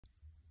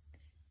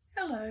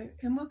Hello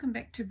and welcome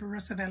back to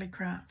Barossa Valley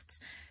Crafts.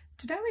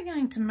 Today we're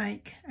going to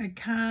make a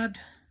card.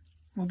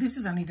 Well, this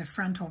is only the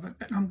front of it,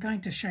 but I'm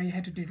going to show you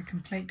how to do the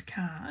complete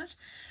card.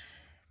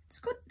 It's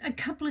got a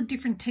couple of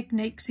different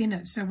techniques in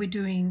it. So we're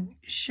doing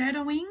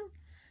shadowing,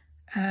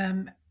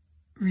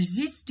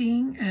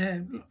 resisting,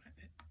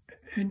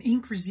 an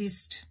ink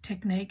resist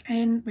technique,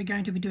 and we're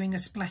going to be doing a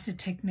splatter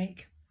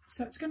technique.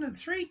 So it's going to have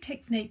 3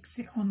 techniques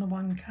on the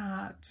one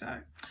card. So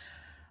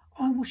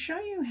I will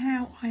show you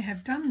how I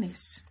have done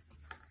this.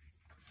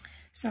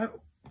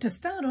 So to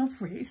start off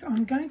with,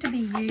 I'm going to be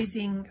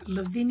using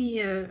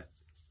lavina,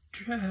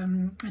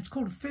 it's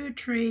called a Fir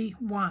Tree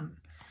 1.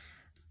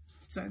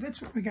 So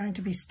that's what we're going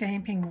to be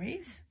stamping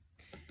with.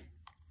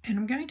 And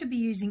I'm going to be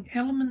using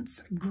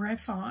Elements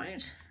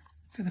Graphite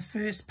for the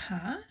first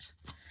part.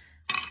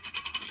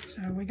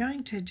 So we're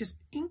going to just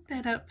ink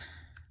that up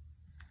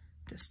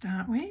to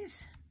start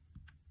with.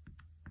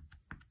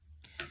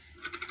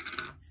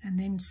 And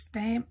then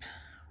stamp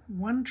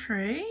one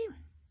tree.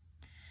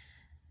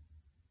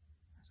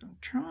 So I'm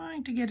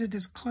trying to get it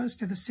as close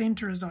to the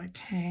centre as I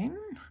can.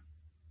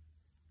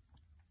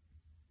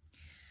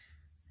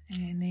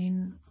 And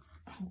then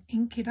I'll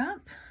ink it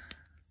up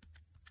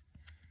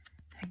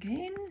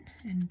again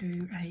and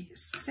do a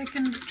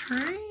second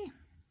tree.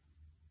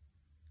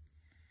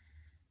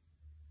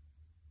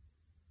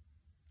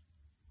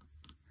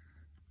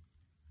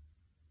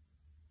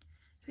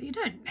 So you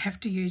don't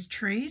have to use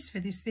trees for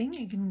this thing.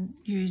 You can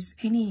use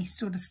any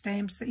sort of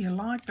stamps that you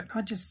like, but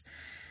I just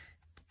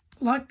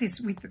like this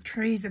with the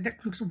trees. That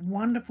looks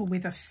wonderful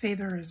with a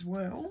feather as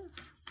well.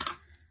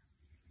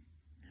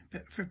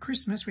 But for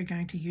Christmas, we're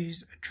going to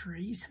use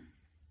trees.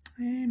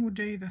 And we'll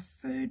do the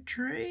third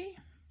tree.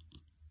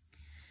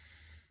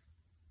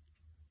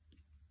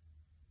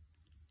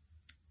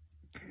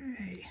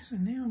 Okay, so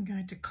now I'm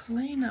going to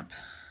clean up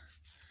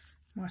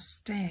my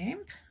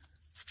stamp.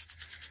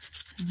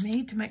 I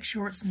need to make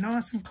sure it's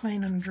nice and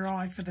clean and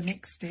dry for the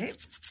next step.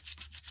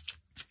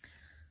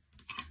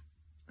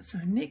 So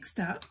next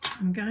up,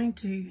 I'm going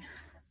to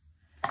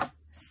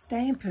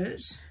stamp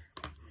it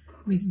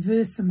with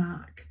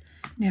Versamark.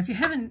 Now, if you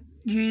haven't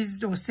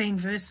used or seen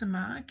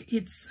Versamark,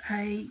 it's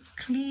a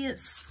clear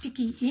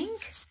sticky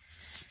ink,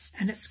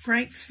 and it's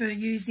great for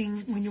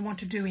using when you want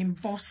to do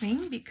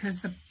embossing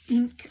because the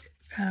ink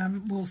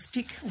will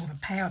stick, or the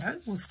powder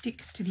will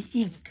stick to the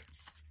ink.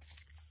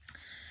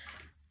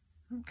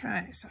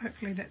 Okay, so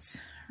hopefully that's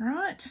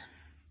right.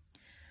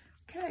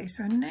 Okay,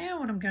 so now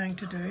what I'm going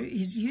to do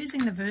is,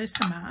 using the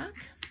Versamark,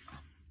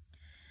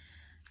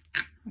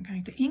 I'm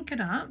going to ink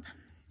it up.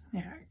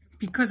 Now,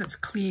 because it's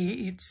clear,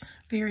 it's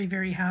very,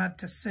 very hard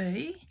to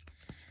see.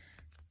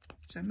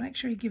 So make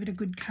sure you give it a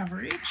good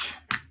coverage.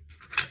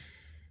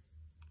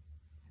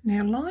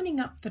 Now, lining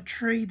up the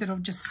tree that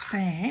I've just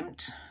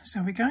stamped,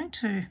 so we're going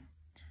to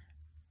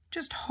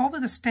just hover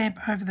the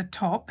stamp over the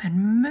top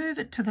and move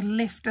it to the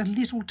left a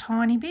little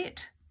tiny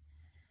bit,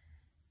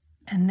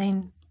 and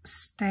then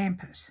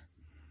stamp it.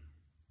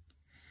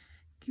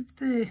 Give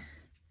the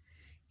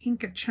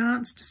ink a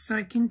chance to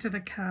soak into the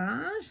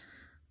card.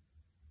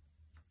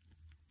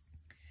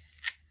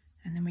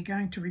 And then we're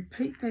going to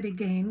repeat that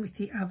again with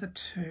the other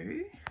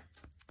 2.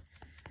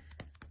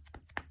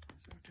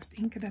 So just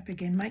ink it up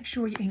again. Make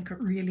sure you ink it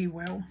really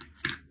well.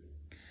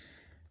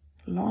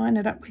 Line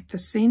it up with the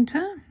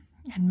centre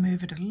and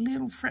move it a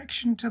little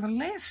fraction to the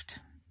left.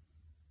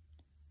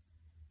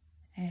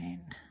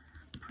 And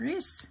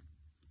press.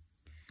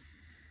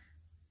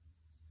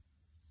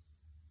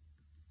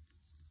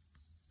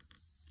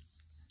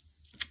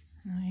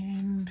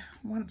 And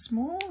once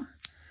more.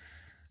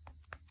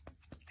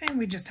 And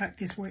we just hope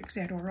this works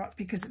out all right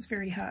because it's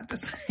very hard to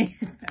see.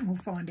 And we'll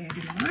find out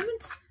in a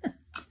moment.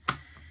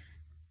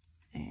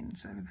 And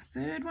so the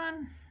third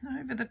one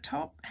over the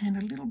top and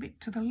a little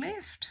bit to the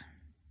left.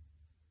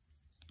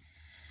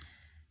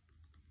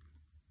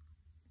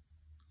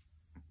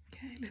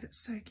 Okay, let it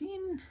soak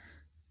in.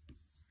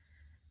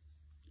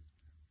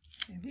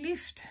 And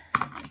lift.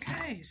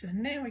 Okay, so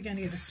now we're going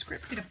to get a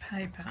scrap bit of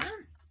paper.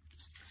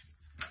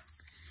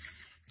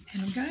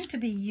 And I'm going to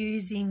be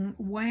using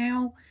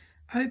Wow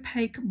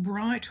Opaque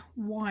Bright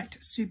White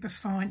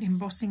Superfine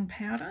Embossing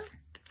Powder.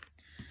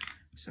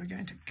 So we're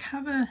going to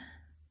cover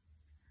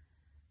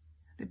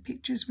the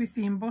pictures with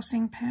the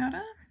embossing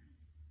powder.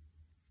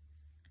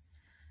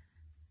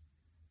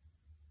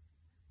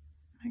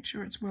 Make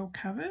sure it's well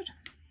covered.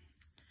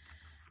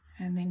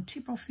 And then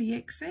tip off the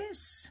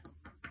excess.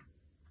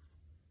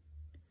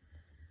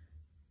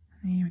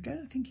 There we go.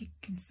 I think you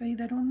can see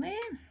that on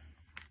there.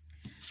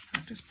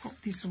 I'll just pop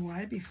this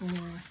away before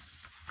I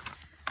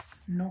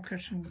knock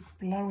it and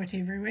blow it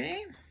everywhere.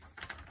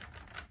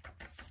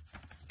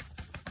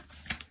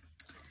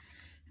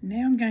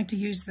 Now I'm going to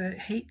use the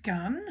heat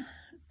gun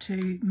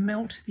to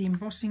melt the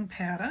embossing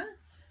powder.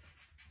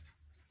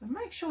 So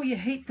make sure you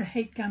heat the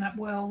heat gun up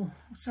well.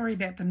 Sorry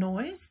about the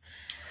noise.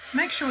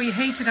 Make sure you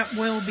heat it up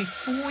well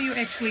before you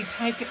actually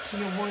take it to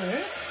your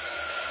work.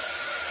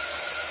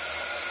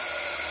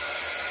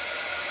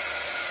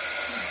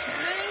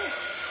 Okay.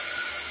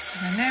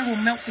 And now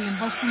we'll melt the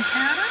embossing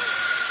powder.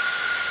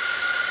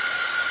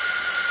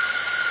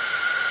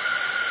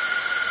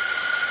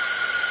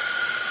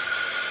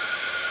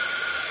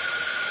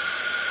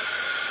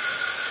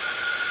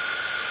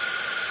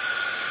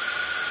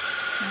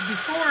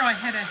 before I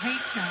had a heat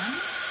gun,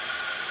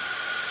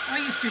 I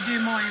used to do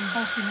my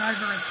embossing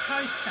over a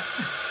toaster,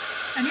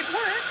 and it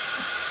works.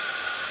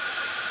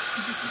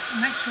 You just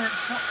make sure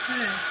it's hot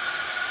first.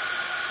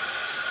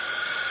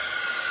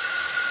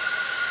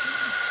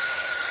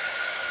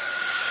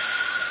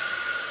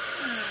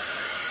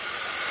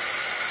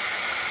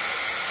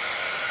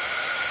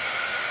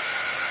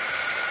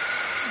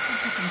 I think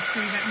you can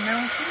see that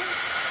melting.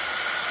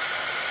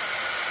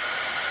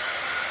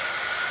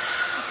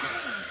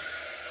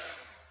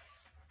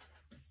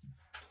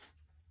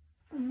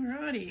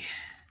 Alrighty,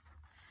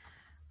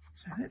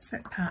 so that's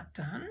that part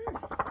done.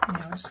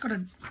 Now I've just got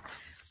to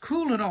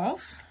cool it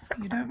off.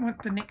 You don't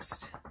want the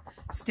next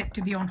step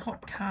to be on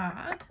hot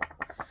card.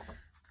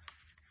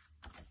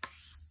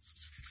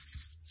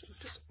 So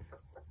just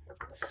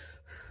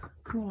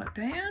cool it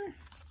down.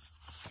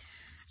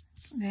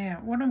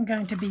 Now what I'm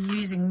going to be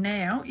using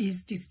now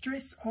is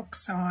Distress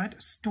Oxide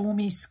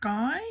Stormy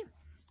Sky.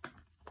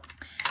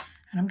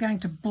 And I'm going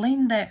to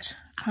blend that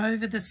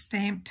over the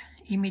stamped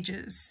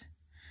images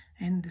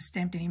and the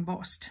stamped and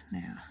embossed.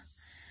 Now,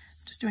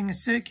 I'm just doing a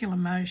circular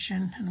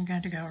motion, and I'm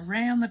going to go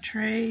around the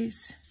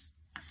trees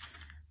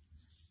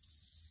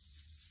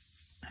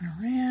and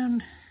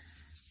around,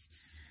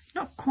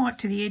 not quite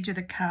to the edge of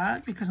the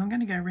card, because I'm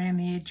going to go around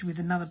the edge with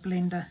another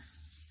blender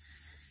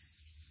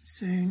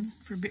soon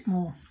for a bit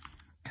more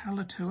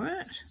colour to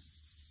it.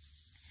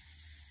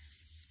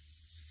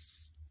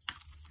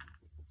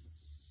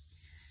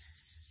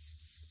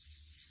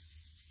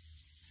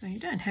 So you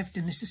don't have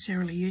to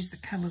necessarily use the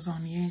colours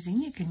I'm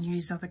using, you can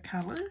use other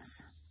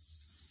colours.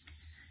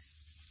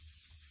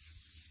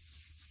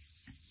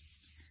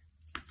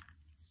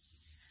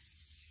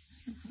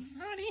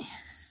 Alrighty.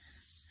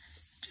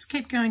 Just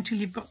keep going till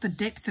you've got the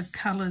depth of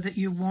colour that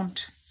you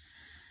want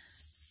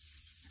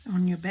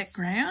on your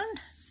background.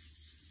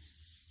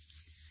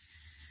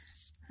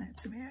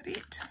 That's about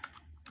it.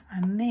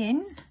 And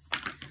then,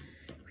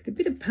 with a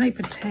bit of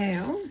paper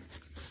towel,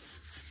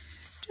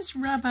 just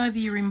rub over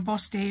your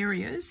embossed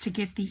areas to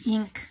get the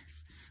ink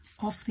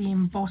off the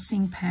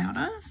embossing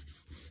powder,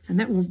 and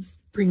that will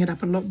bring it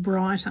up a lot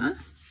brighter.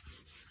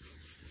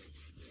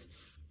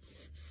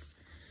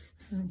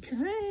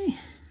 Okay,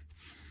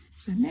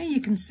 so now you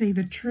can see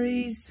the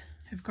trees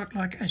have got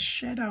like a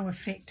shadow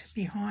effect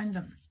behind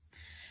them.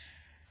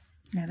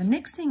 Now the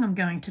next thing I'm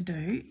going to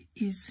do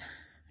is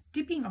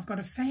dipping. I've got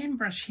a fan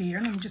brush here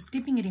and I'm just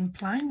dipping it in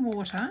plain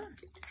water,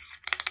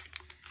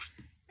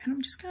 and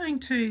I'm just going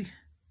to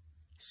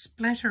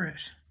splatter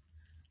it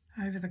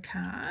over the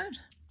card.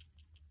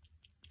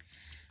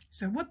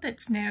 So what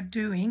that's now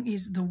doing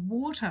is the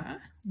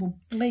water will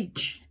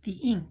bleach the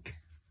ink.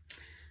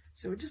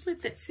 So we'll just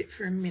let that sit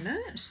for a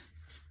minute,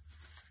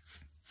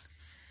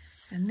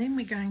 and then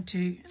we're going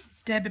to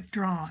dab it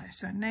dry.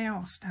 So now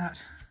I'll start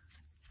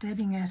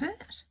dabbing at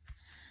it,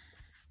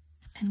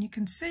 and you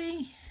can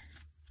see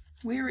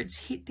where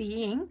it's hit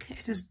the ink,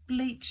 it has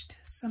bleached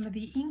some of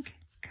the ink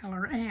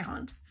colour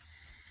out.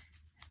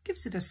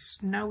 Gives it a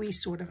snowy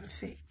sort of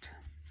effect.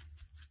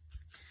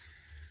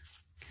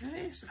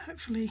 Okay, so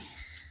hopefully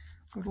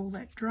I've got all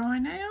that dry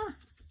now.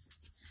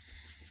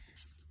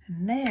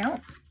 And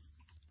now,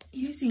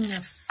 using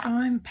the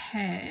foam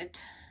pad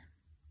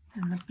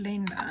and the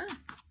blender,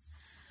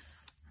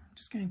 I'm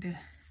just going to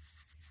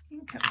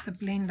ink up the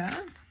blender.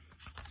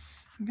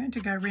 I'm going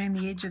to go around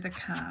the edge of the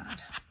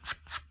card.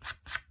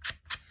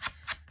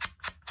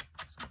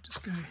 So I'll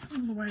just go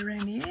all the way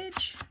around the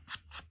edge.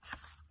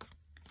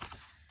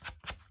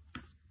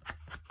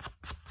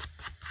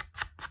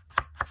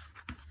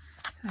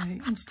 So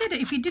instead,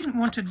 if you didn't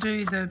want to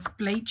do the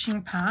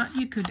bleaching part,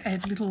 you could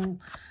add little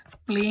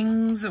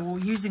blings, or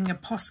using a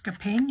Posca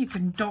pen, you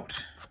can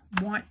dot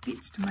white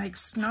bits to make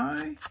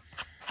snow.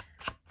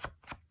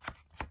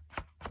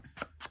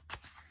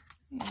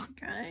 There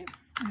we go.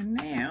 And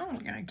now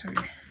we're going to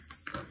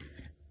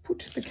put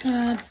the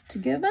card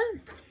together.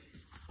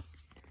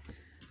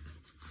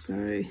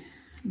 So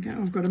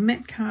I've got a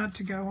matte card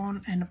to go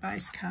on and a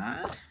base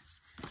card.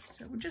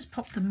 So we'll just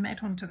pop the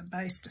matte onto the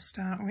base to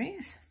start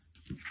with.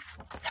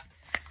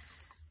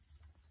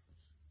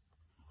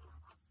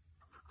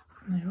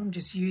 Now I'm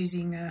just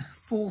using a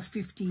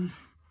 450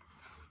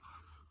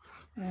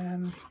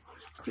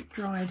 quick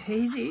dry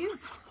adhesive.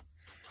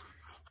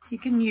 You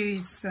can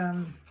use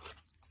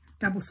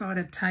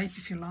double-sided tape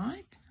if you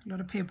like. A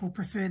lot of people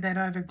prefer that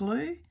over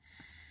glue,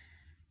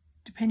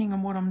 depending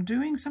on what I'm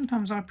doing.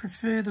 Sometimes I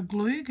prefer the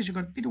glue because you've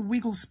got a bit of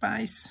wiggle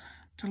space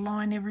to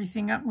line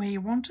everything up where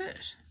you want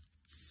it.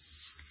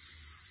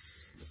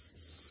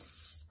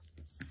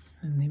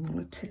 And then we'll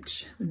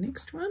attach the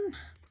next one.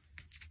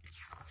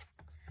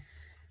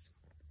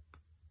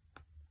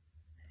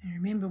 And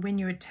remember, when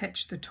you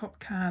attach the top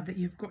card, that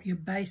you've got your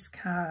base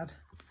card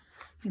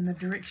in the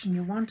direction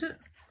you want it.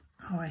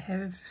 I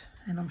have,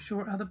 and I'm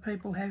sure other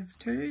people have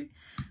too,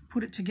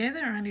 put it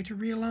together only to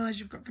realise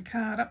you've got the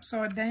card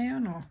upside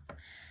down or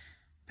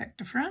back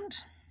to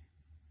front.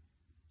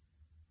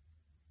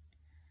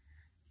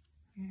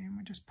 And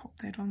we'll just pop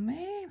that on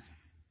there.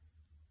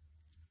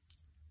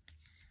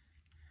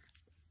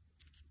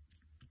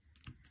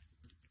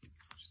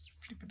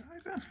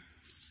 over.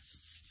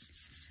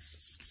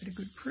 Give it a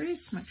good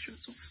press, make sure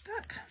it's all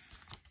stuck.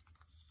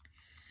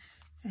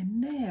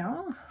 And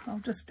now I'll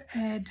just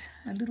add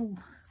a little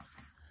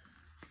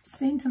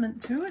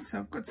sentiment to it. So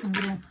I've got some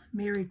little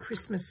Merry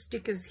Christmas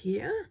stickers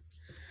here.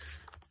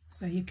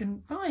 So you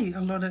can buy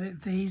a lot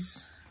of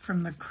these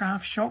from the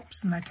craft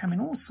shops, and they come in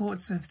all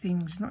sorts of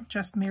things, not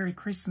just Merry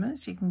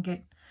Christmas. You can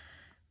get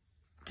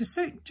to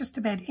suit just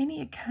about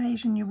any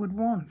occasion you would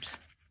want.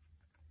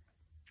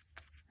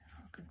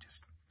 I can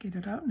just get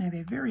it up. Now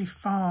they're very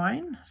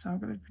fine, so I've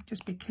got to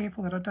just be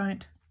careful that I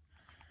don't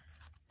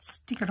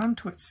stick it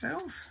onto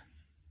itself.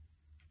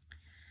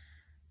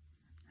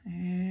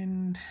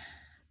 And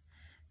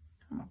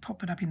I'm going to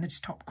pop it up in this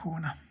top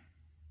corner.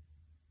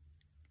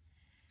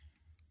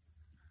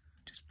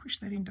 Just push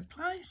that into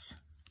place.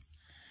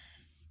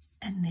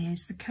 And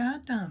there's the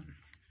card done.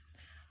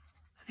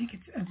 I think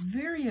it's a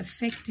very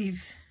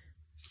effective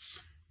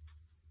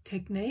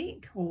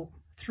technique, or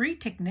 3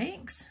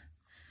 techniques,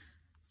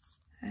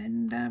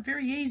 and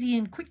very easy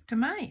and quick to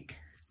make.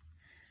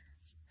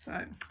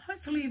 So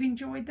hopefully you've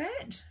enjoyed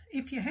that.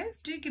 If you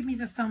have, do give me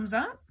the thumbs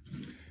up,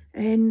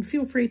 and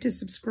feel free to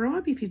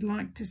subscribe if you'd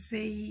like to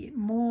see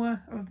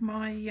more of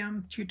my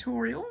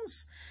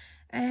tutorials.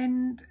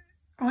 And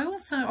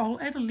I'll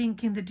add a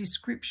link in the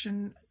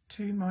description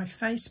to my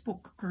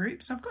Facebook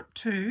groups. I've got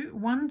 2.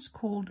 One's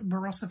called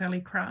Barossa Valley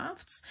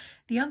Crafts.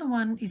 The other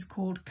one is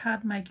called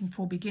Cardmaking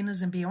for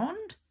Beginners and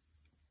Beyond.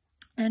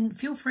 And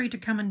feel free to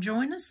come and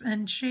join us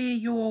and share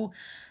your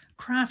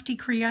crafty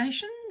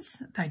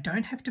creations. They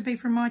don't have to be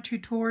from my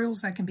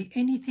tutorials. They can be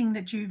anything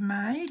that you've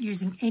made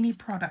using any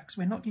products.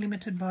 We're not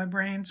limited by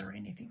brands or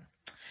anything.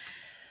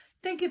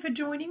 Thank you for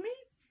joining me,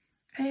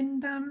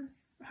 and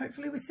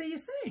hopefully we'll see you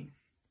soon.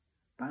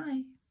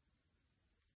 Bye.